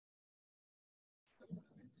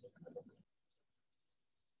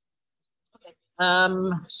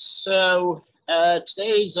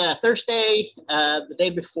Today's Thursday, the day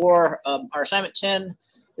before our assignment 10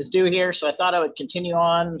 is due here. So I thought I would continue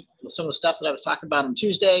on with some of the stuff that I was talking about on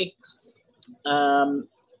Tuesday. In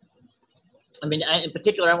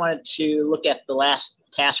particular, I wanted to look at the last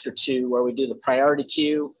task or two where we do the priority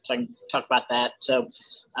queue, so I can talk about that. So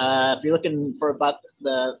if you're looking for about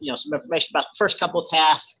the, some information about the first couple of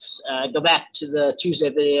tasks, go back to the Tuesday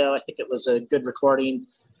video. I think it was a good recording.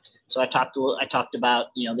 So I talked about,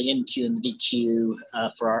 the enqueue and the dequeue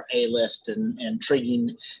for our A list and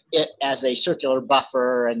treating it as a circular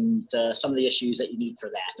buffer and some of the issues that you need for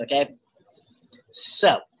that, okay?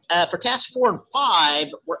 So for task 4 and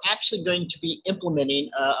 5, we're actually going to be implementing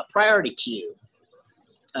a priority queue.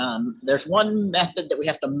 There's one method that we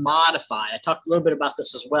have to modify. I talked a little bit about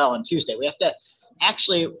this as well on Tuesday. We have to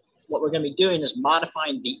actually, what we're going to be doing is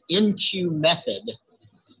modifying the enqueue method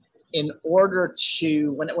in order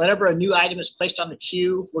to, whenever a new item is placed on the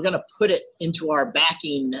queue, we're going to put it into our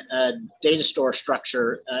backing data store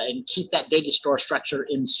structure and keep that data store structure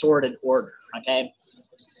in sorted order, okay?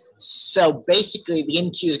 So basically, the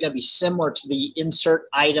enqueue is going to be similar to the insert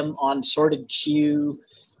item on sorted queue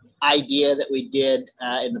idea that we did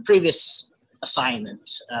in the previous assignment,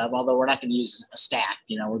 although we're not going to use a stack.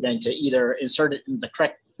 We're going to either insert it in the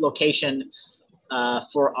correct location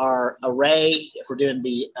for our array, if we're doing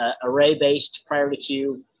the array-based priority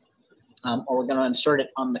queue, or we're going to insert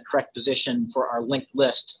it on the correct position for our linked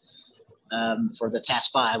list for the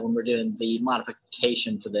task 5 when we're doing the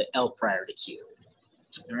modification for the L priority queue.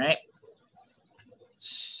 All right.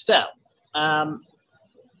 So,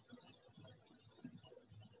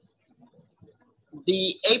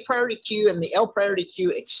 the A priority queue and the L priority queue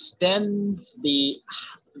extends the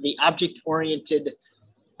object-oriented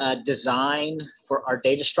design for our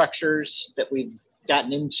data structures that we've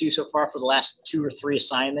gotten into so far for the last 2 or 3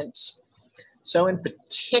 assignments. So in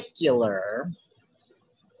particular,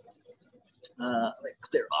 let me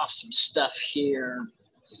clear off some stuff here,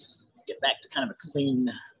 get back to kind of a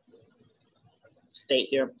clean state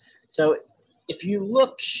here. So if you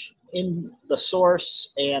look in the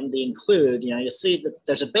source and the include, you'll see that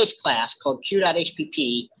there's a base class called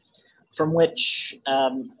queue.hpp from which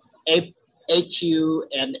AQ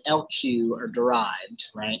and LQ are derived,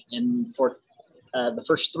 right? And for the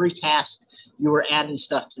first 3 tasks, you were adding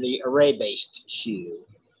stuff to the array-based queue,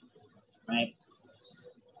 right?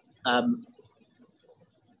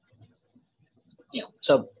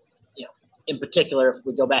 In particular, if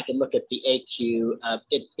we go back and look at the AQ,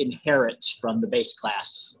 it inherits from the base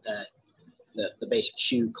class, the base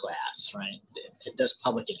queue class, right? It does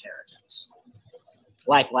public inheritance.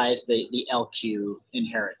 Likewise, the LQ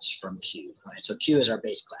inherits from Q, right? So Q is our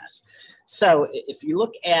base class. So if you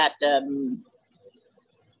look at the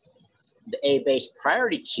A-based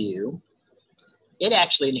priority queue, it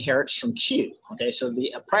actually inherits from Q, okay? So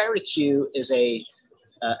the priority queue is an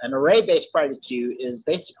array-based priority queue is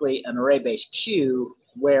basically an array-based queue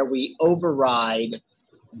where we override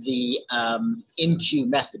the enqueue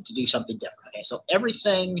method to do something different, okay? So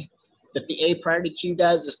everything that the A priority queue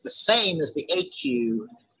does is the same as the AQ.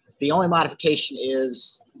 The only modification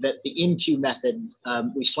is that the enqueue method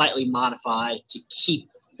we slightly modify to keep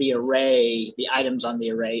the array, the items on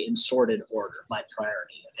the array in sorted order by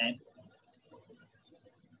priority, okay?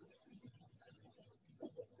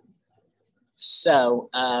 So,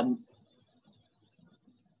 and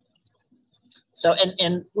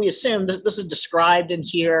we assume that this is described in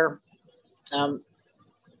here.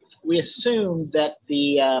 We assume that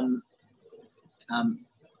the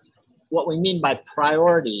what we mean by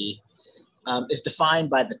priority is defined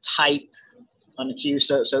by the type on the queue.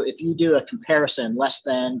 So if you do a comparison, less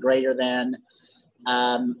than, greater than,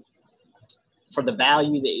 for the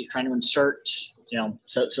value that you're trying to insert,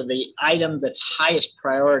 so the item that's highest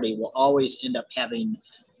priority will always end up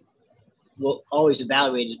will always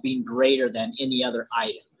evaluate as being greater than any other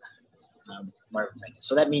item.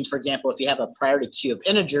 So that means, for example, if you have a priority queue of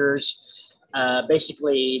integers,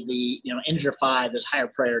 basically the integer 5 is higher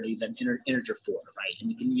priority than integer 4, right?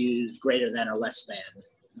 And you can use greater than or less than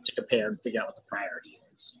to compare and figure out what the priority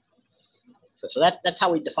is. So that's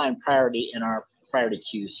how we define priority in our priority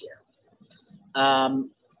queues here.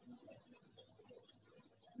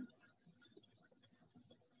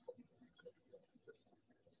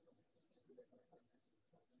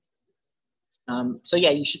 So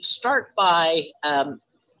yeah, you should start by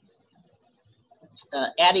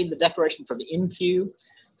adding the declaration for the enqueue.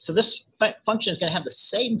 So this function is going to have the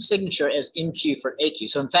same signature as enqueue for AQ.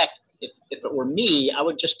 So in fact, if it were me, I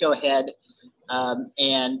would just go ahead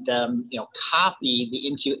and copy the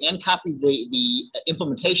enqueue and copy the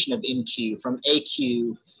implementation of enqueue from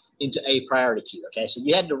AQ into a priority queue. Okay, so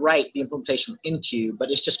you had to write the implementation from enqueue, but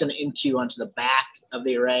it's just going to enqueue onto the back of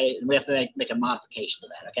the array, and we have to make a modification to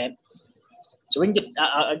that. Okay, so we can get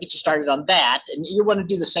I'll get you started on that, and you want to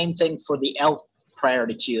do the same thing for the L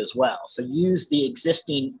priority queue as well. So use the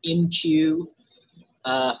existing enqueue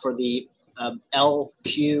for the L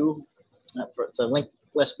queue for the linked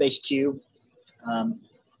list based queue,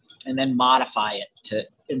 and then modify it to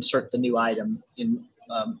insert the new item in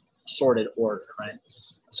sorted order, right?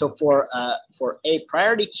 So for a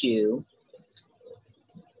priority queue,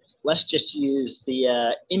 let's just use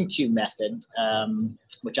the enqueue method,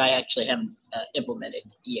 which I actually haven't implemented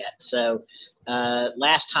yet. So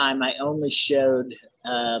last time I only showed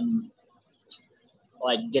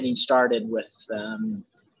like getting started with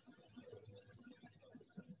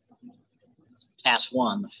task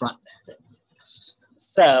 1, the front method.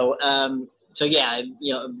 So so yeah,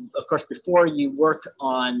 you know, of course, before you work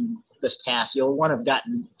on this task, you'll want to have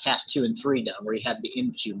gotten task 2 and 3 done, where you have the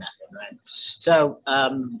enqueue method, right? So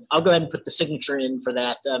I'll go ahead and put the signature in for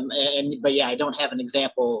that. But yeah, I don't have an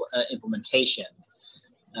example implementation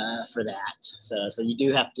for that. So you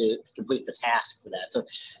do have to complete the task for that.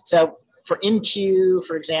 So for enqueue,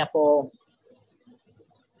 for example,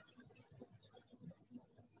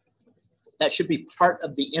 that should be part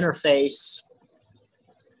of the interface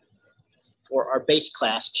for our base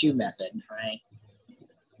class queue method, right?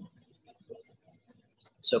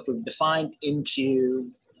 So if we've defined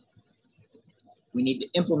enqueue, we need to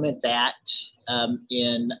implement that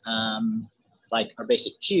in like our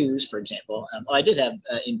basic queues, for example. Oh, I did have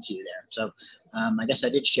enqueue there. So I guess I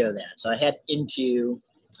did show that. So I had enqueue,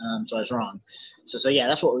 so I was wrong. So yeah,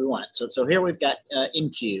 that's what we want. So here we've got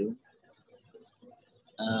enqueue.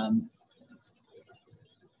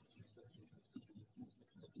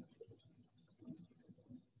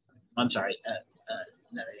 I'm sorry.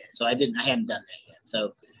 No, so I hadn't done that yet.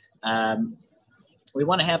 So we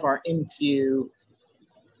want to have our enqueue.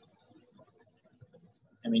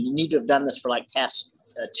 I mean, you need to have done this for like tasks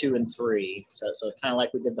 2 and 3. So kind of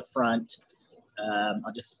like we did the front.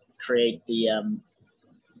 I'll just create the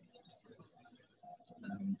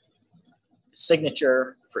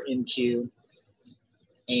signature for enqueue,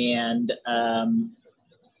 and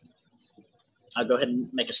I'll go ahead and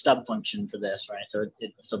make a stub function for this, right? So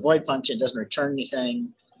it's a void function, it doesn't return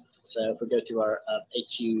anything. So if we go to our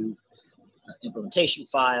AQ implementation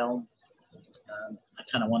file, I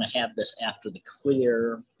kind of want to have this after the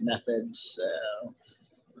clear method. So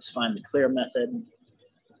let's find the clear method.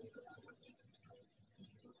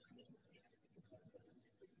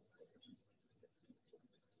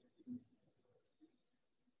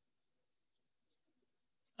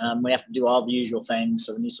 We have to do all the usual things.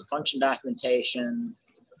 So we need some function documentation.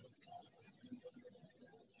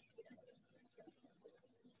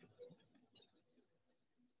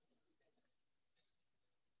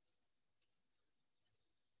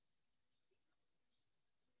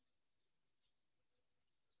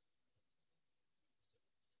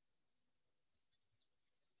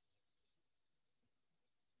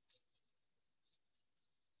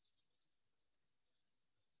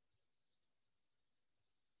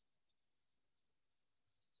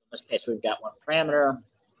 In this case, we've got one parameter.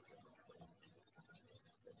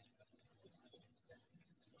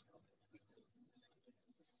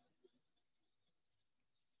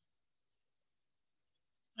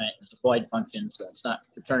 Right, it's a void function, so it's not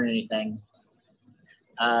returning anything.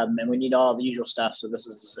 And we need all the usual stuff. So this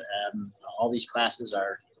is all these classes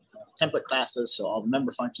are template classes. So all the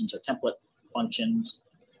member functions are template functions.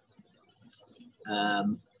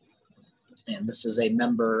 And this is a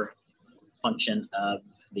member function of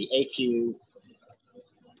the AQ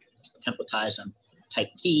templatized on type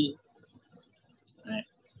T. Right?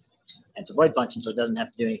 And it's a void function, so it doesn't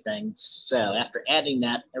have to do anything. So after adding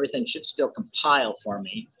that, everything should still compile for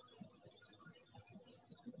me.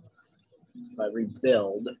 If I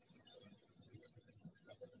rebuild,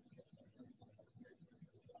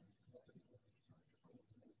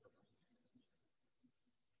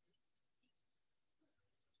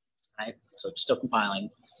 right? So it's still compiling.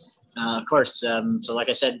 Of course, so like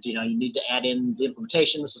I said, you know, you need to add in the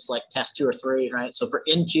implementation. This is like task 2 or 3, right? So for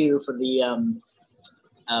enqueue, for the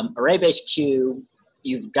array-based queue,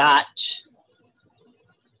 you've got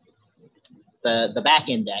the back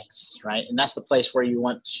index, right? And that's the place where you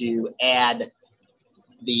want to add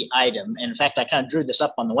the item. And in fact, I kind of drew this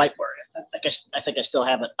up on the whiteboard. I think I still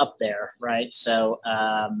have it up there, right? So,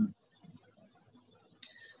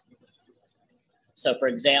 so for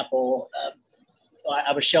example,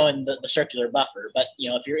 I was showing the circular buffer, but you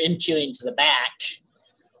know, if you're enqueuing to the back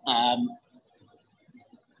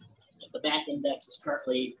back index is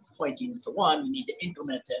currently pointing to 1, you need to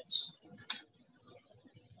increment it. So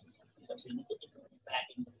you need to increment the back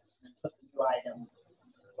index and then put the new item,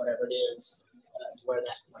 whatever it is, to where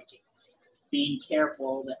that's pointing. Being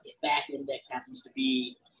careful that the back index happens to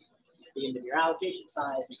be at the end of your allocation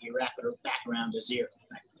size, that you wrap it back around to 0.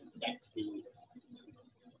 That's the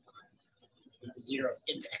 0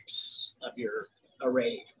 index of your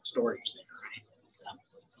array storage there, right?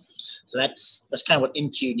 So that's kind of what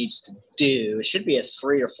enqueue needs to do. It should be a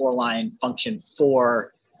 3 or 4 line function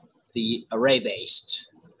for the array-based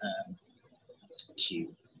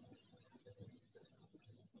queue.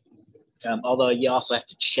 Although you also have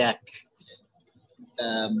to check.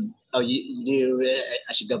 Oh, you do.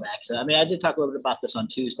 I should go back. So I mean, I did talk a little bit about this on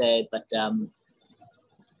Tuesday, but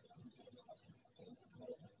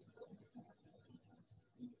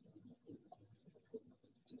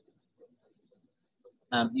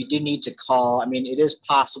you do need to call. I mean, it is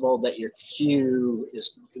possible that your queue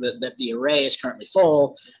is that the array is currently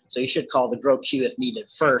full, so you should call the grow queue if needed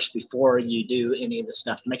first before you do any of the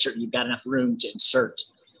stuff to make sure you've got enough room to insert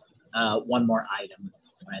one more item,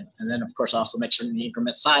 right? And then of course also make sure you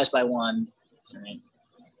increment size by 1, right?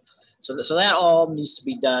 So that all needs to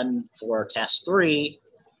be done for task 3,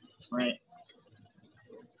 right?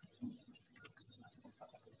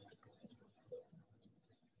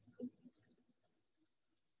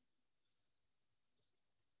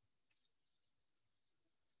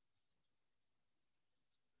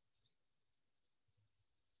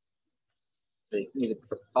 So you need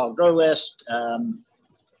to call grow list.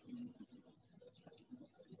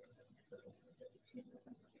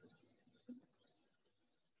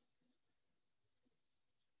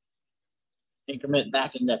 Increment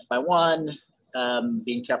back index by 1,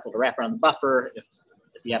 being careful to wrap around the buffer if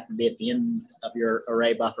you happen to be at the end of your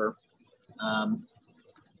array buffer.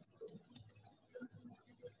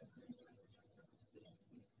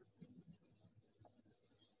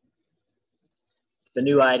 The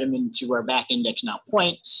new item into where back index now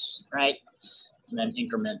points, right? And then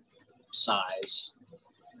increment size,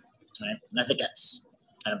 right? And I think that's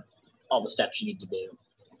kind of all the steps you need to do.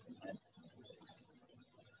 Right?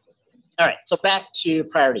 All right, so back to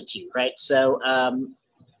priority queue, right? So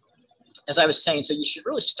as I was saying, so you should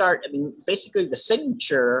really start, I mean, basically the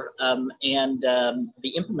signature and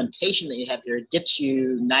the implementation that you have here gets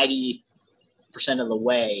you 90% of the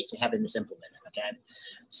way to having this implemented, okay?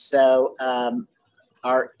 So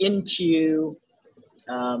our enqueue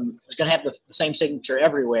is going to have the same signature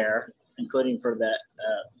everywhere, including for the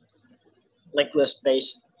linked list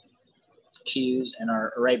based queues and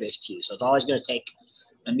our array based queues. So it's always going to take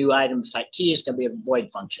a new item type T. It's going to be a void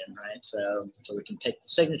function, right? So we can take the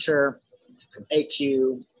signature from a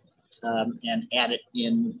queue and add it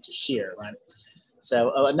into here, right?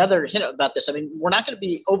 So another hint about this, I mean, we're not going to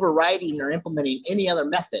be overriding or implementing any other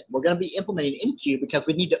method. We're going to be implementing enqueue because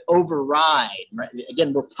we need to override, right?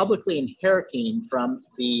 Again, we're publicly inheriting from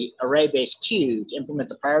the array-based queue to implement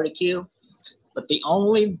the priority queue, but the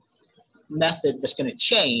only method that's going to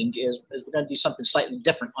change is we're going to do something slightly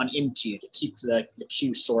different on enqueue to keep the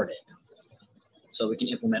queue sorted so we can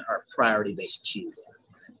implement our priority-based queue.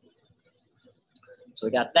 So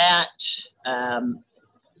we got that.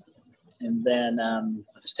 And then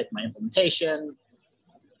I'll just take my implementation.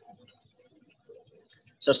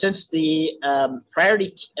 So since the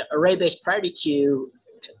array-based priority queue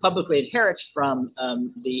publicly inherits from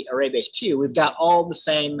the array-based queue, we've got all the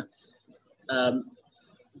same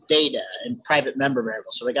data and private member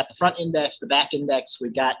variables. So we got the front index, the back index,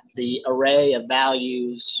 we've got the array of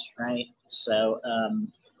values, right? So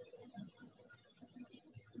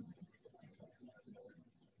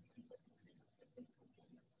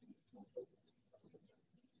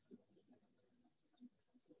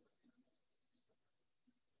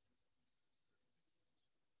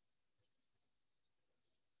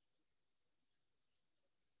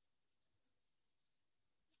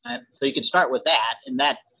so you can start with that, and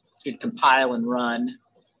that should compile and run.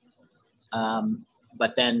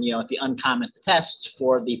 But then, you know, if you uncomment the test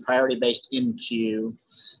for the priority-based enqueue,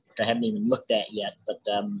 which I haven't even looked at yet, but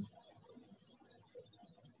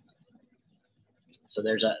so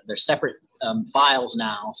there's separate files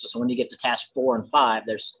now. So when you get to task 4 and 5,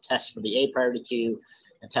 there's tests for the A priority queue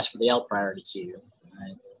and tests for the L priority queue.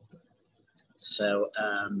 Right? So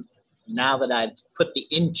now that I've put the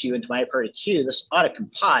enqueue into my priority queue, this ought to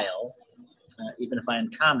compile, even if I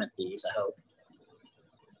uncomment these, I hope.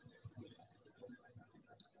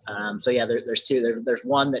 So yeah, there's two. There's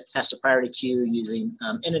one that tests a priority queue using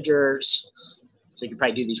integers. So you can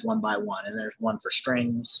probably do these one by one. And there's one for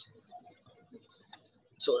strings.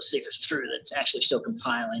 So let's see if it's true that it's actually still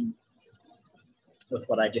compiling. with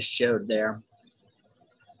what I just showed there.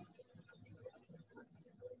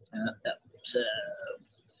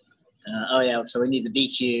 Oh yeah, so we need the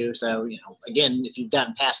DQ. So, you know, again, if you've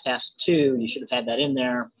gotten past task 2, you should have had that in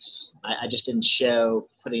there. I just didn't show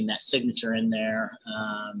putting that signature in there.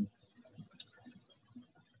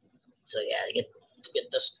 So yeah, to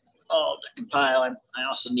get this all to compile, I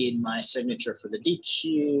also need my signature for the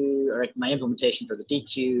DQ, or my implementation for the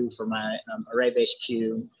DQ for my array-based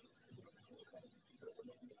queue.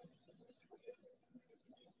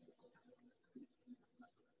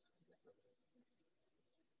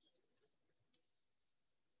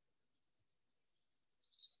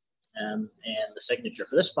 And the signature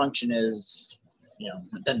for this function is, you know,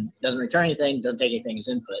 it doesn't return anything, doesn't take anything as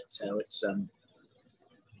input, so it's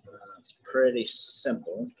pretty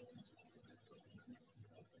simple.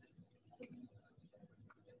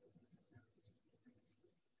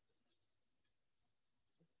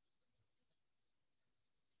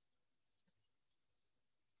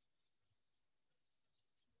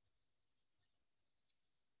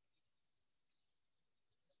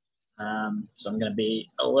 So I'm going to be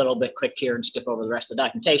a little bit quick here and skip over the rest of the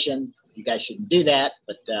documentation. You guys shouldn't do that,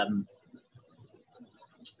 but it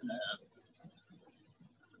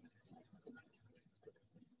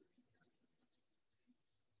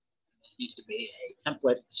needs to be a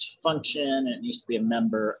template function. It needs to be a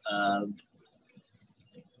member of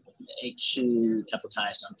a queue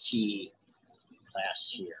templatized on T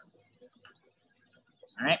class here.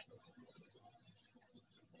 All right.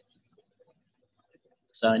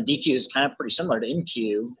 So in DQ is kind of pretty similar to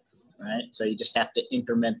enqueue, right? So you just have to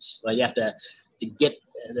increment. Well, you have to get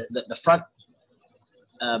the front.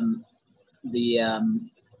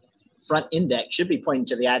 Front index should be pointing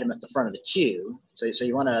to the item at the front of the queue. So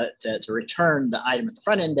you want to return the item at the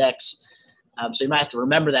front index. So you might have to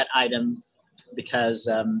remember that item, because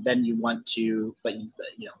then you want to, but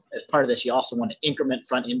you know, as part of this, you also want to increment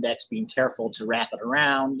front index, being careful to wrap it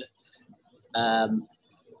around, and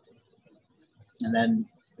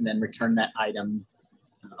then return that item.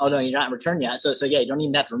 Oh no, you're not returning yet. So yeah, you don't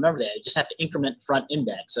even have to remember that. You just have to increment front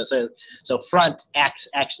index. So front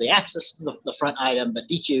actually accesses the front item, but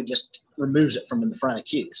DQ just removes it from in the front of the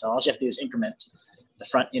queue. So all you have to do is increment the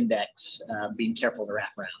front index, being careful to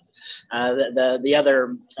wrap around. The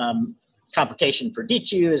other complication for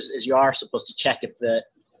DQ is you are supposed to check if the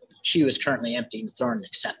queue is currently empty and throw an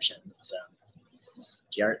exception. So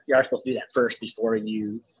you are supposed to do that first before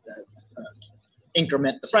you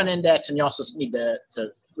increment the front index, and you also need to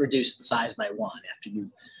reduce the size by 1 after you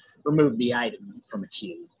remove the item from a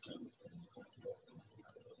queue.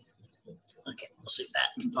 Okay, we'll see if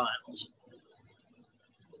that compiles.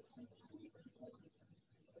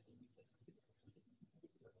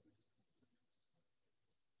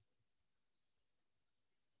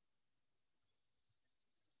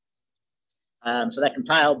 So that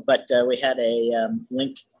compiled, but we had a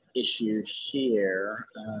link issue here.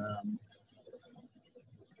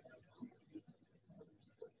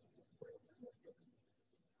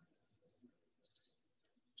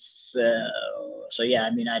 So yeah,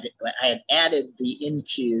 I mean, I had added the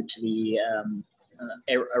enqueue to the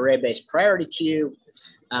array-based priority queue.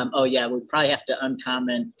 Oh yeah, we probably have to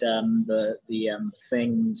uncomment the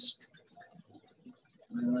things.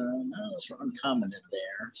 No, those were uncommented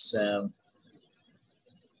there. So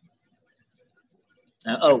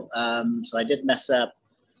so I did mess up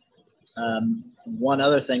one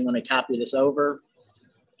other thing when I copy this over.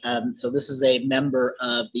 So this is a member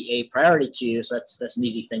of the A priority queue, so that's an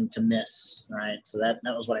easy thing to miss, right? So that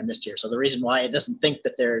was what I missed here. So the reason why it doesn't think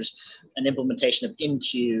that there's an implementation of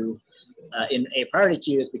enqueue in A priority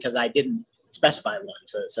queue is because I didn't specify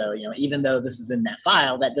one. So you know, even though this is in that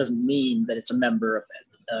file, that doesn't mean that it's a member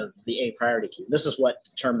of the A priority queue. This is what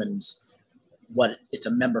determines what it's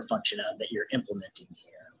a member function of that you're implementing here.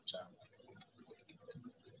 So.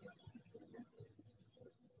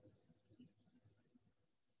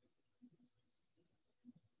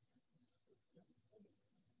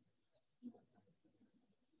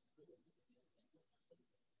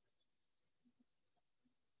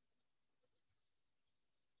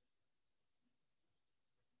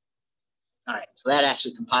 All right, so that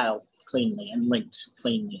actually compiled cleanly and linked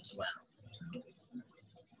cleanly as well.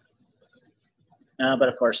 But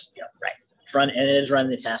of course, yeah, right, and it is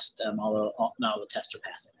running the test, although not all the tests are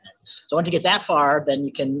passing. So once you get that far, then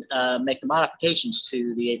you can make the modifications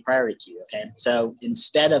to the A priority queue. Okay, so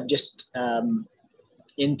instead of just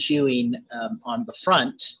enqueuing on the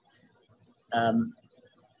front,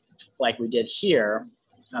 like we did here,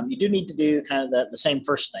 you do need to do kind of the same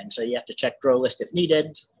first thing. So you have to check grow list if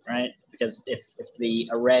needed, right? Because if the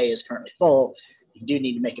array is currently full, you you do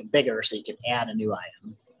need to make it bigger so you can add a new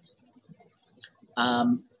item.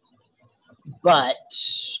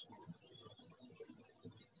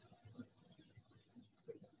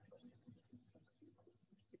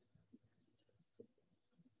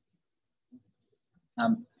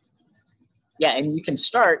 Yeah, and you can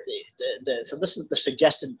start, so this is the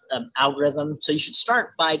suggested algorithm. So you should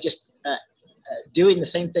start by just doing the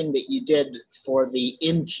same thing that you did for the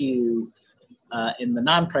enqueue in the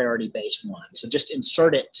non-priority based one. So just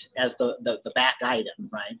insert it as the back item,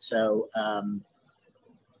 right? So,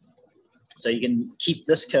 so you can keep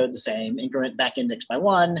this code the same, increment back index by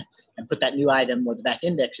 1, and put that new item where the back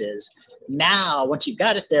index is. Now, once you've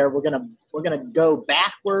got it there, we're gonna go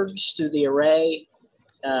backwards through the array,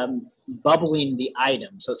 bubbling the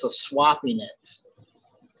item, so swapping it.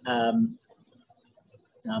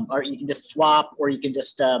 Or you can just swap, or you can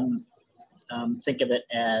just think of it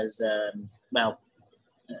as,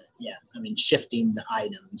 yeah, I mean, shifting the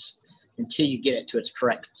items until you get it to its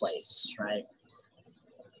correct place, right?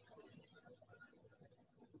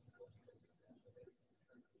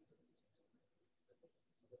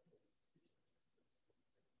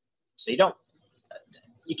 So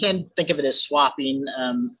you can think of it as swapping.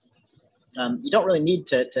 You don't really need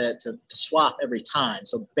to swap every time.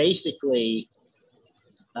 So basically,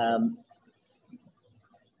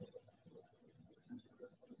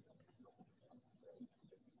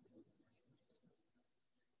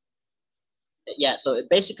 yeah, so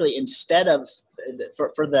basically instead of,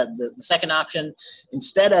 for the second option,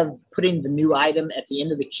 instead of putting the new item at the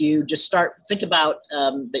end of the queue, just think about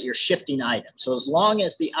that you're shifting items. So as long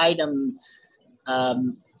as the item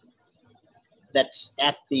that's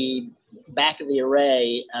at the back of the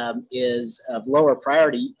array is of lower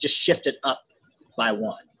priority, just shift it up by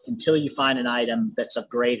 1 until you find an item that's of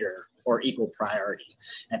greater or equal priority.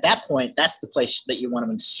 At that point, that's the place that you want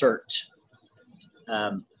to insert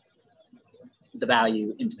the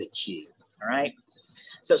value into the queue, all right?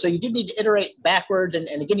 So you do need to iterate backwards, and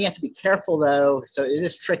again, you have to be careful though, so it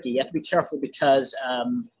is tricky. You have to be careful because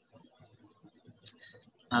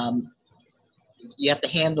you have to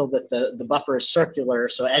handle that the buffer is circular,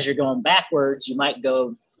 so as you're going backwards, you might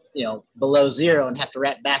go, you know, below 0 and have to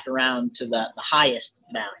wrap back around to the highest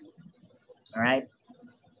value, all right?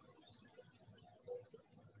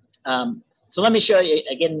 So let me show you,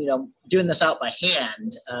 again, you know, doing this out by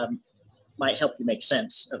hand might help you make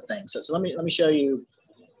sense of things. So let me show you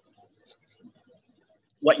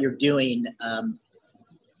what you're doing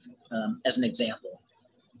as an example.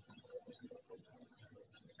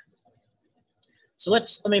 So let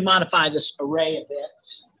me modify this array a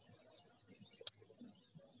bit.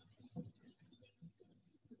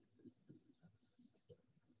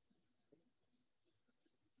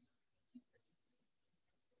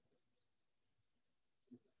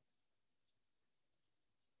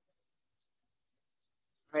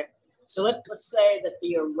 All right. So let's say that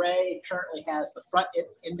the array currently has the front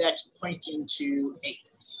index pointing to 8.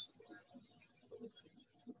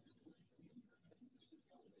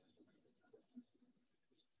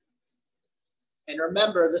 And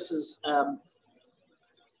remember, this is a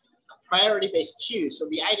priority-based queue, so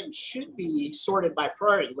the items should be sorted by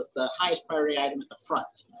priority with the highest priority item at the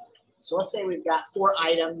front. So let's say we've got 4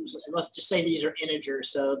 items, and let's just say these are integers,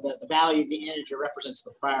 so the value of the integer represents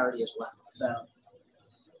the priority as well. So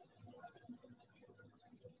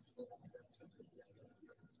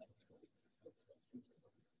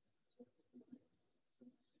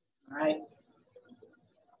all right.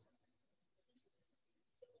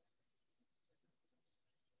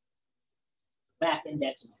 Back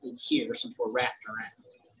index is here since we're wrapped around,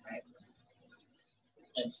 right?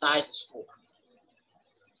 And size is 4.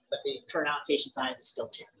 But the current allocation size is still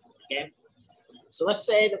 10, okay? So let's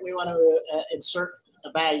say that we want to insert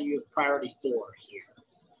a value of priority 4 here,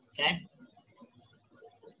 okay?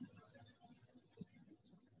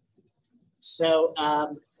 So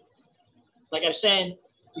like I was saying,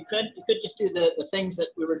 you could just do the things that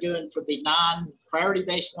we were doing for the non-priority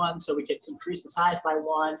based one, so we could increase the size by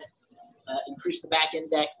 1, increase the back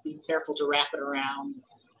index, be careful to wrap it around.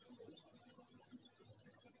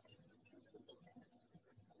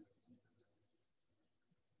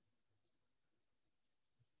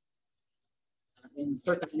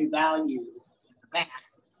 Insert the new value back.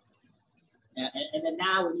 And then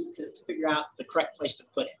now we need to figure out the correct place to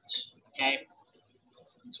put it, okay?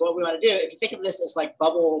 So what we want to do, if you think of this as like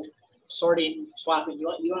bubble sorting, swapping, you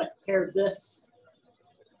want to compare this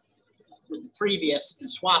with the previous and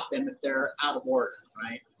swap them if they're out of order,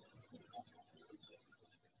 right?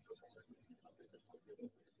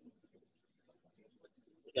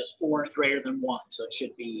 Because 4 is greater than 1, so it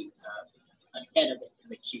should be ahead of it in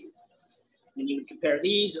the queue. And you would compare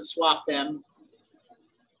these and swap them.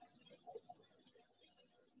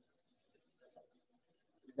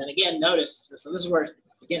 And then again, notice, so this is where,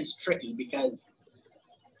 again, it's tricky because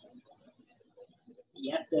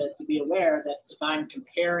you have to be aware that if I'm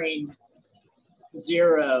comparing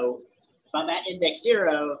 0, if I'm at index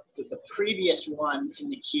 0, the previous one in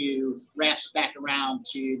the queue wraps back around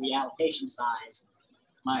to the allocation size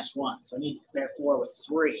 -1. So I need to compare 4 with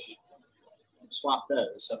 3, swap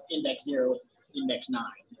those. So index 0 with index 9.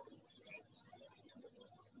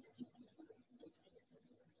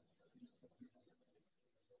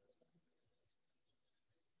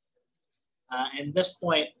 And at this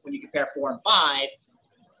point, when you compare 4 and 5,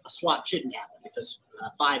 a swap shouldn't happen because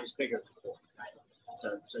 5 is bigger than 4, right?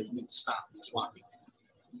 So you need to stop swapping.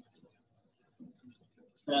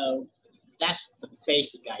 So that's the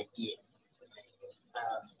basic idea.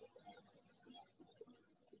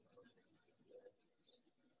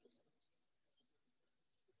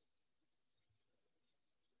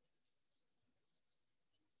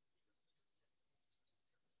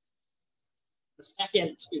 The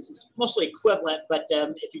second is mostly equivalent, but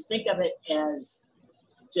if you think of it as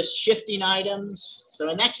just shifting items, so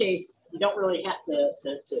in that case, you don't really have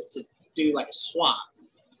to do like a swap.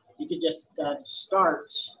 You could just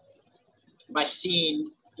start by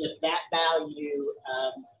seeing if that value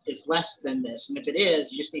is less than this. And if it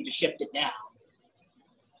is, you just need to shift it down.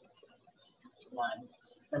 1.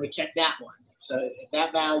 Then we check that one. So if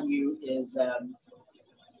that value is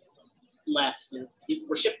less,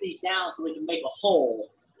 we're shifting these down so we can make a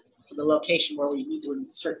hole for the location where we need to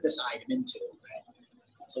insert this item into. Right?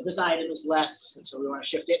 So this item is less, so we want to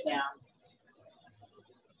shift it down.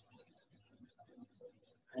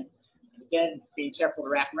 Right? Again, being careful to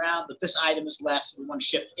wrap around, but this item is less, we want to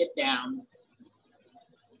shift it down.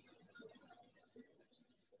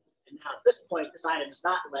 And now at this point, this item is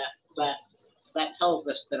not less, so that tells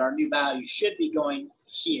us that our new value should be going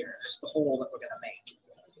here. That's the hole that we're going to make.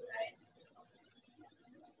 Right?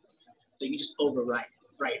 So you can just overwrite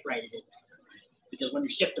write it in there. Right? Because when you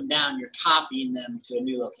shift them down, you're copying them to a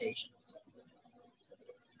new location.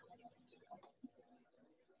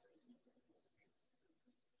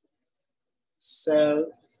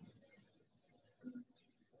 So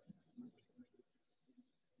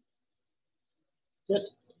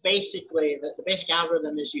just basically, the basic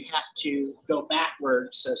algorithm is you have to go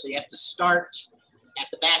backwards. So you have to start at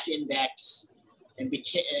the back index and be,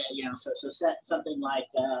 so set something like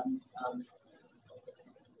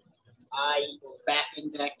I equals back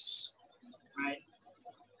index, right?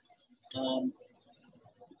 And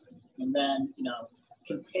then,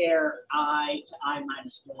 compare I to I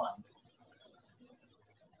minus 1.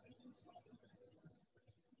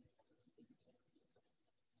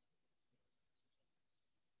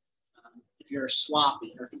 If you're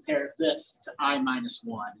swapping, or compare this to I minus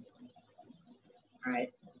 1,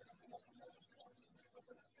 right?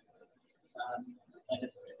 And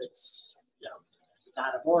if it's, it's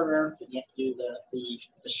out of order, then you have to do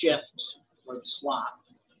the shift or the swap.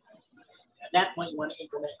 At that point, you want to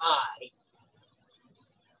increment I.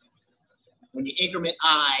 When you increment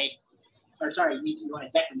I, or sorry, you want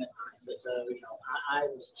to decrement I. So I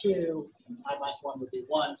was 2, I minus 1 would be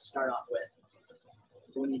 1 to start off with.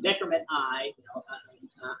 So when you decrement I,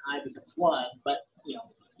 I becomes 1, but you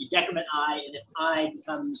decrement I, and if I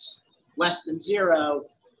becomes less than 0,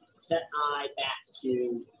 set I back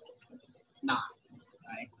to 9,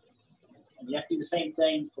 right? And you have to do the same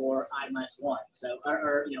thing for I minus 1. So,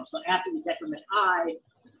 so after you decrement I,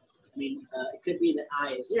 it could be that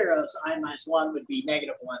I is 0, so I minus 1 would be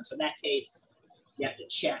 -1. So in that case, you have to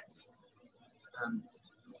check.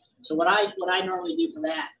 So what I normally do for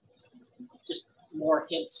that, just more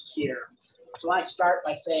hints here. So I start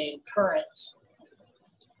by saying current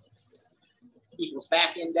equals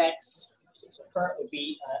back index. So current would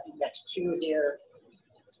be index 2 here.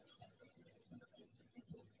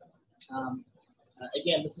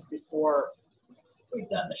 Again, this is before we've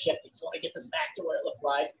done the shifting. So let me get this back to what it looked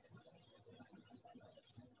like.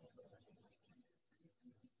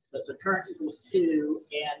 So current equals 2,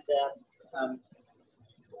 and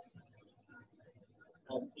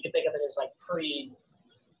you can think of it as like pre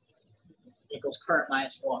equals current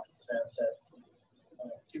minus 1. So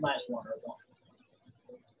 2 minus 1 or 1.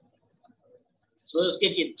 So those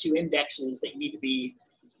give you 2 indexes that you need to be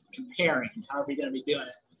comparing. However you're going to be doing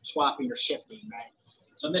it, swapping or shifting, right?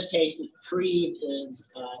 So in this case, if pre is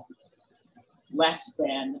less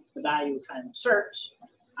than the value we're trying to insert,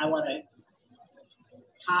 I want to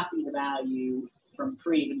copy the value from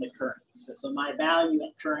pre to the current. So my value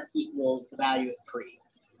at current equals the value at pre.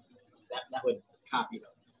 That would copy them.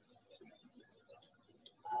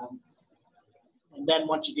 And then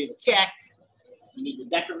once you do the check, you need to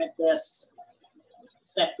decrement this,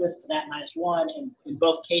 set this to that -1, and in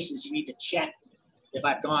both cases, you need to check if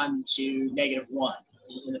I've gone to -1.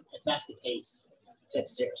 And if that's the case, set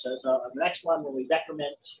to 0. So the next one, when we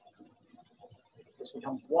decrement, this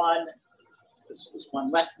becomes 1. This is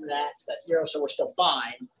 1 less than that, so that's 0, so we're still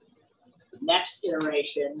fine. The next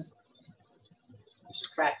iteration, we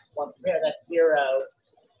subtract 1 from here, that's 0.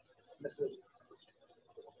 This is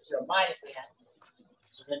 0 minus that.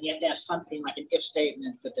 So then you have to have something like an if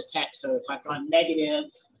statement that detects. So if I've gone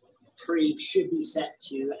negative, pre should be set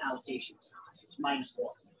to allocation size, -1.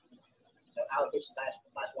 So allocation size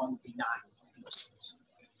 +1 would be 9 in this case.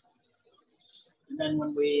 And then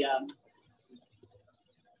when we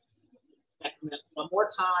decrement one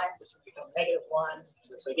more time, this will become -1.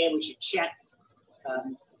 So again, we should check.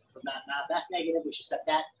 So now that's negative, we should set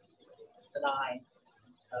that to 9.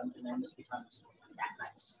 And then this becomes that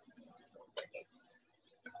nice.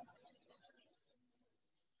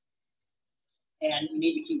 And you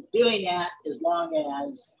need to keep doing that as long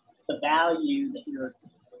as the value that you're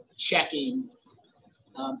checking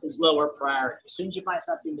is lower priority. As soon as you find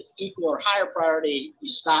something that's equal or higher priority, you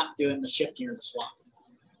stop doing the shifting or the swap.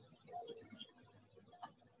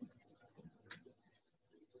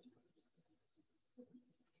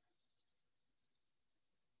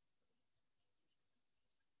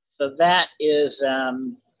 So that is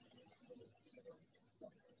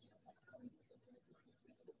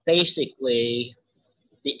basically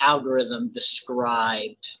the algorithm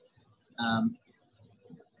described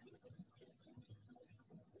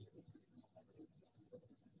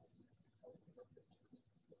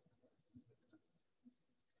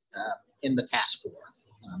in the task 4,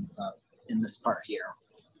 in this part here.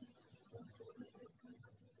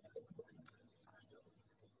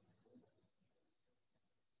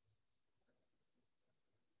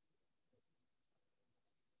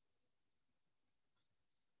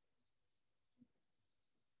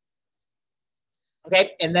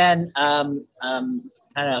 Okay, and then kind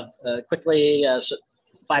of quickly, so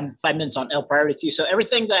 5 minutes on L priority queue. So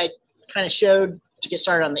everything that I kind of showed to get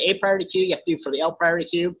started on the A priority queue, you have to do for the L priority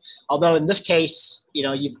queue. Although in this case, you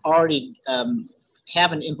know, you've already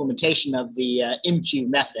have an implementation of the enqueue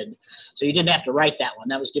method, so you didn't have to write that one.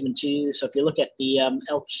 That was given to you. So if you look at the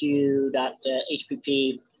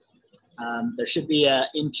lq.hpp, there should be an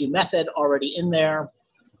enqueue method already in there.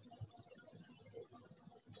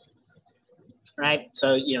 Right,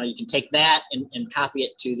 so you know you can take that and copy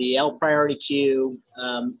it to the L priority queue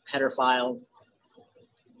header file.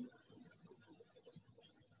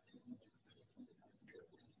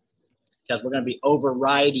 Because we're going to be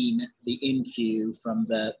overriding the enqueue from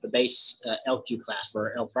the base LQ class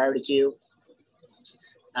for L priority queue.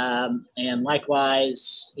 And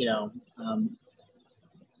likewise, you know,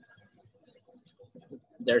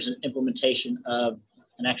 there's an implementation of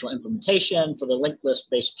an actual implementation for the linked list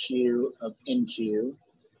based queue of enqueue,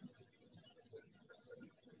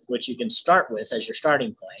 which you can start with as your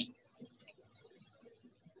starting point.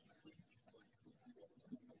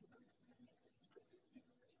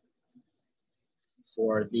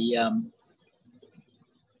 For the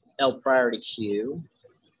L priority queue.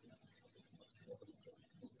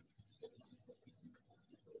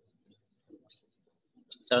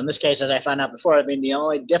 So in this case, as I found out before, I mean, the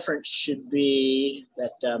only difference should be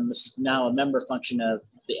that this is now a member function of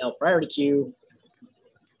the L priority queue.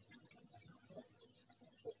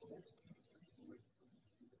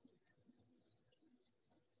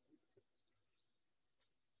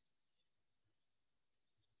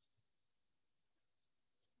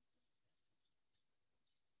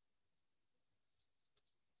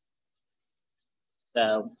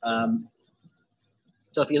 So,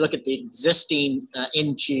 so if you look at the existing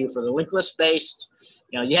enqueue for the linked list based,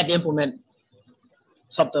 you know, you had to implement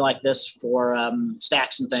something like this for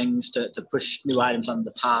stacks and things to push new items on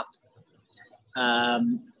the top.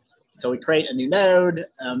 So we create a new node.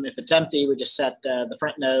 If it's empty, we just set the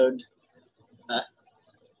front node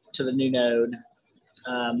to the new node.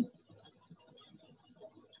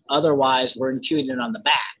 Otherwise, we're enqueuing it on the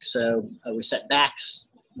back. So we set back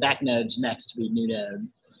nodes next to be new node.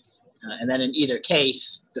 And then in either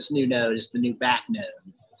case, this new node is the new back node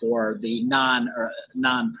for the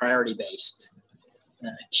non-priority based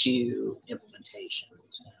queue implementation.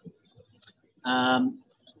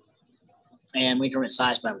 And we increment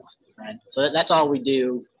size by 1, right? So that's all we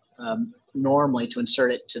do normally to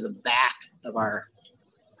insert it to the back of our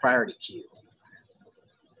priority queue.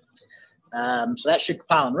 So that should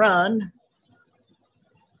compile and run.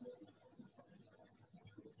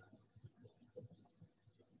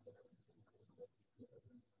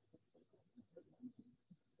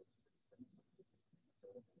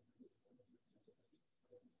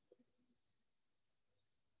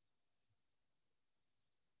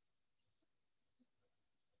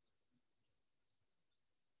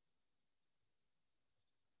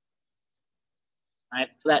 right?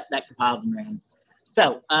 So that compiled and ran.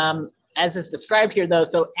 So as is described here, though,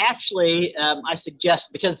 so actually I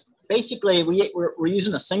suggest, because basically we're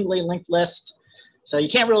using a singly linked list, so you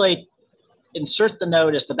can't really insert the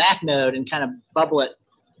node as the back node and kind of bubble it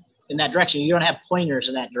in that direction. You don't have pointers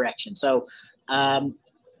in that direction. So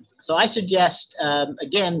so I suggest,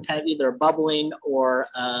 again, kind of either a bubbling or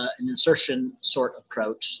an insertion sort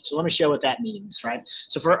approach. So let me show what that means, right?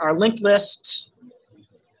 So for our linked list,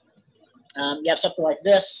 you have something like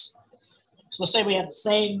this. So let's say we have the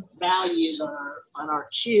same values on our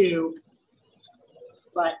queue,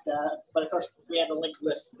 but of course we have a linked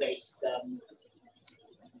list based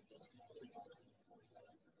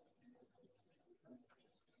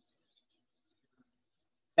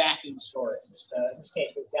backing storage. So in this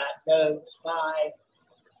case, we've got nodes 5,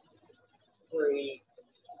 3,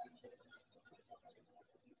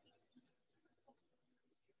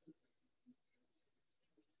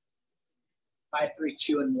 5, 3,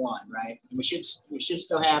 2, and 1, right? And we should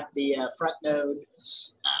still have the front node.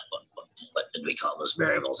 What did we call those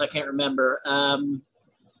variables? I can't remember.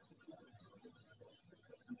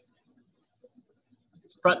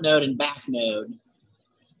 Front node and back node.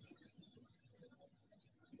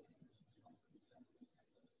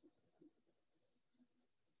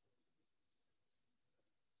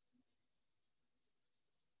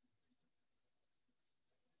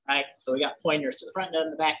 Right, so we got pointers to the front node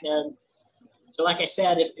and the back node. So like I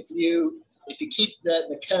said, if you keep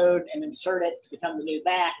the code and insert it to become the new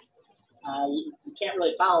back, you can't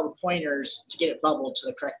really follow the pointers to get it bubbled to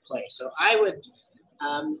the correct place. So I would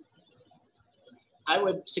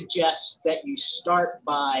suggest that you start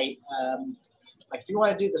by, like if you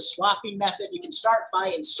want to do the swapping method, you can start by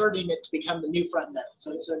inserting it to become the new front node.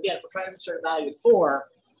 So again, if we're trying to insert a value of 4,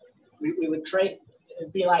 we would create,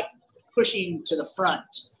 it'd be like pushing to the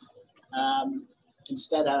front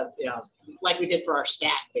instead of, like we did for our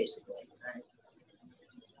stack, basically. Right?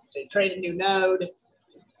 So you create a new node,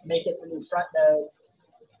 make it the new front node.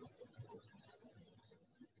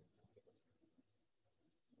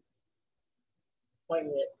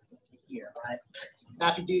 Pointing it here, right?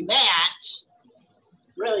 Now, if you do that,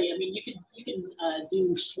 really, I mean, you can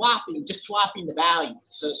do swapping, just swapping the value.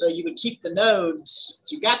 So you would keep the nodes.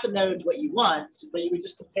 So you got the nodes what you want, but you would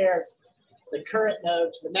just compare the current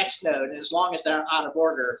node to the next node, and as long as they're out of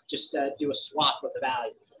order, just do a swap with the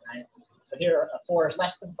value. Right? So here, a 4 is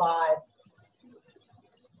less than 5,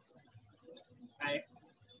 right?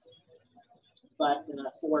 But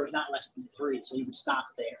 4 is not less than 3, so you would stop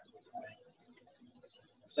there. Right?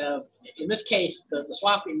 So in this case, the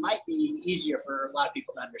swapping might be easier for a lot of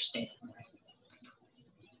people to understand. Right?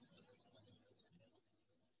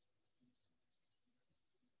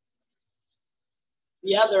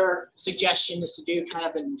 The other suggestion is to do kind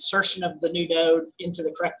of an insertion of the new node into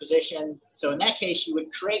the correct position. So in that case, you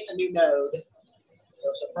would create a new node. So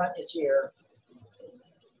the front is here.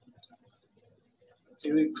 So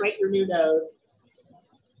you would create your new node.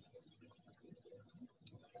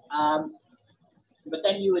 But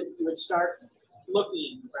then you would start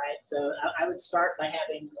looking, right? So I would start by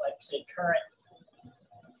having, like, say, current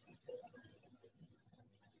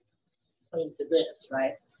pointing to this,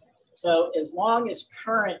 right? So as long as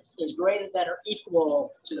current is greater than or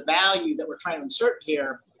equal to the value that we're trying to insert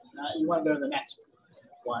here, you want to go to the next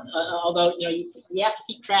one. Although you have to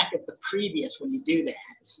keep track of the previous when you do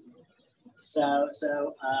that. So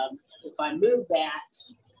if I move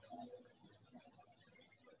that,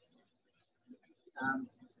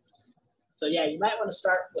 so yeah, you might want to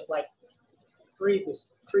start with like pre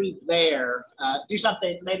there. Do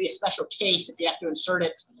something, maybe a special case if you have to insert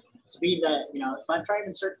it to be the, if I'm trying to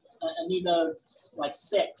insert a new node like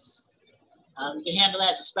 6, you can handle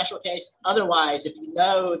that as a special case. Otherwise, if you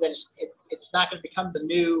know that it's not going to become the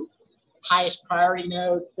new highest priority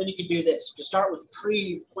node, then you can do this. You start with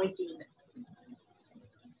pre pointing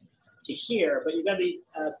to here, but you're going to be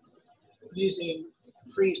using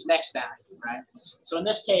pre's next value, right? So in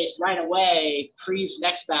this case, right away, pre's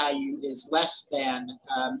next value is less than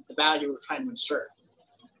the value we're trying to insert.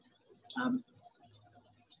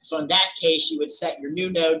 So in that case, you would set your new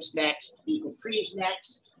nodes next, equal pre's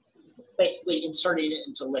next, basically inserting it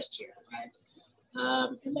into a list here, right?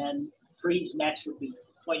 And then pre's next would be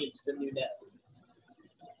pointed to the new node.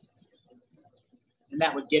 And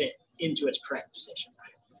that would get it into its correct position,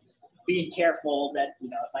 right? Being careful that,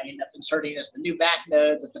 if I end up inserting as the new back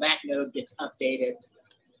node, that the back node gets updated.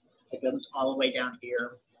 It goes all the way down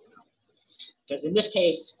here. Because in this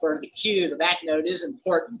case, for the queue, the back node is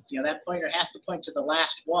important. That pointer has to point to the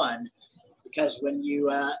last one, because when you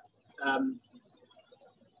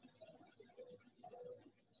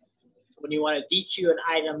when you want to dequeue an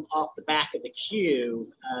item off the back of the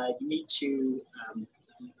queue, you need to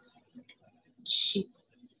keep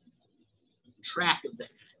track of that.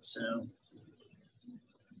 So,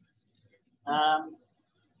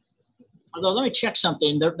 although let me check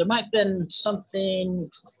something. There might have been something.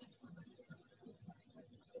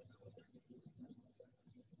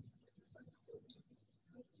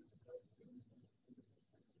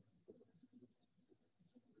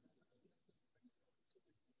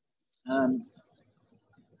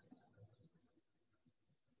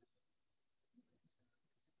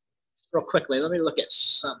 Real quickly, let me look at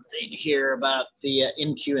something here about the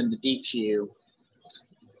enqueue and the dequeue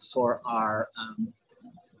for our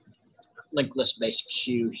linked list based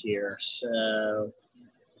queue here. So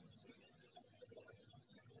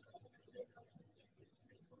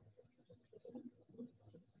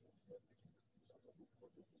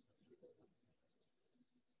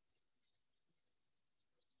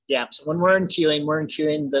yeah, so when we're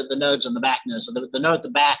enqueuing the nodes on the back node. So the node at the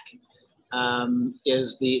back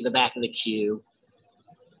is the back of the queue.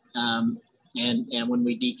 And when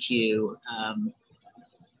we dequeue,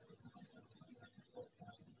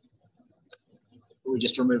 we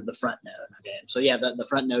just remove the front node. Okay, so yeah, the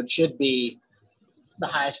front node should be the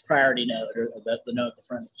highest priority node, or the node at the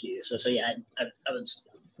front of the queue. So yeah, I was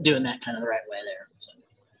doing that kind of the right way there. So,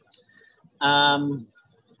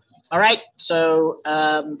 all right, so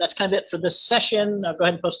that's kind of it for this session. I'll go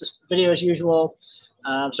ahead and post this video as usual.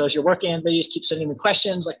 So as you're working on videos, keep sending me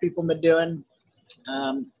questions like people have been doing.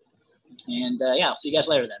 Yeah, I'll see you guys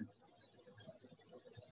later then.